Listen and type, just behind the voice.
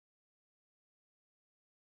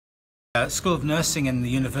School of Nursing and the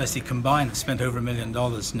university combined have spent over $1 million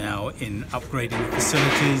now in upgrading the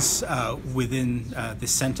facilities within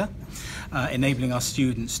this centre, enabling our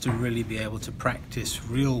students to really be able to practice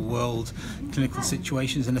real-world clinical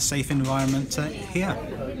situations in a safe environment here.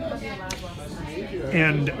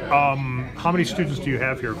 And how many students do you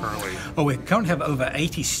have here currently? Oh, we currently have over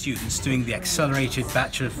 80 students doing the accelerated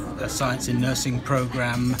Bachelor of Science in Nursing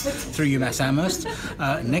program through UMass Amherst.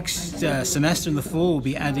 Next semester in the fall, we'll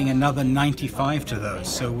be adding another 95 to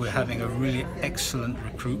those. So we're having a really excellent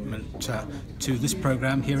recruitment to this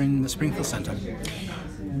program here in the Springfield Center.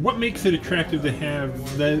 What makes it attractive to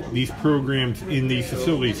have these programs in these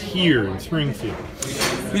facilities here in Springfield?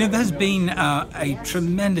 You know, there's been a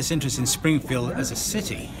tremendous interest in Springfield as a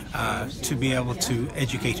city to be able to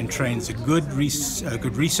educate and train. There's good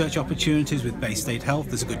research opportunities with Bay State Health.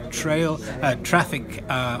 There's a good traffic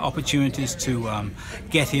opportunities to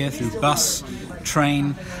get here through bus,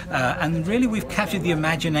 train, and really we've captured the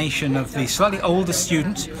imagination of the slightly older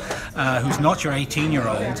student who's not your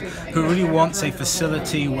 18-year-old, who really wants a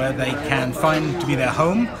facility where they can find to be their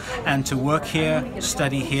home and to work here,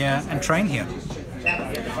 study here, and train here.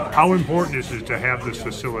 How important is it to have this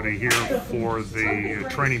facility here for the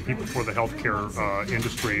training people for the healthcare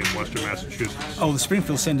industry in Western Massachusetts? Oh, the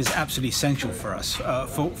Springfield Center is absolutely essential for us.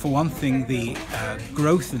 For one thing, the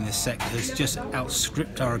growth in this sector has just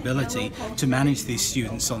outstripped our ability to manage these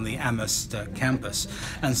students on the Amherst campus.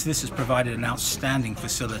 And so this has provided an outstanding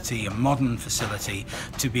facility, a modern facility,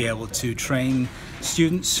 to be able to train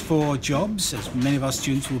students for jobs, as many of our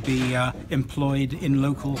students will be employed in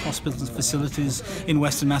local hospitals and facilities in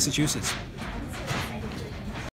Western Massachusetts.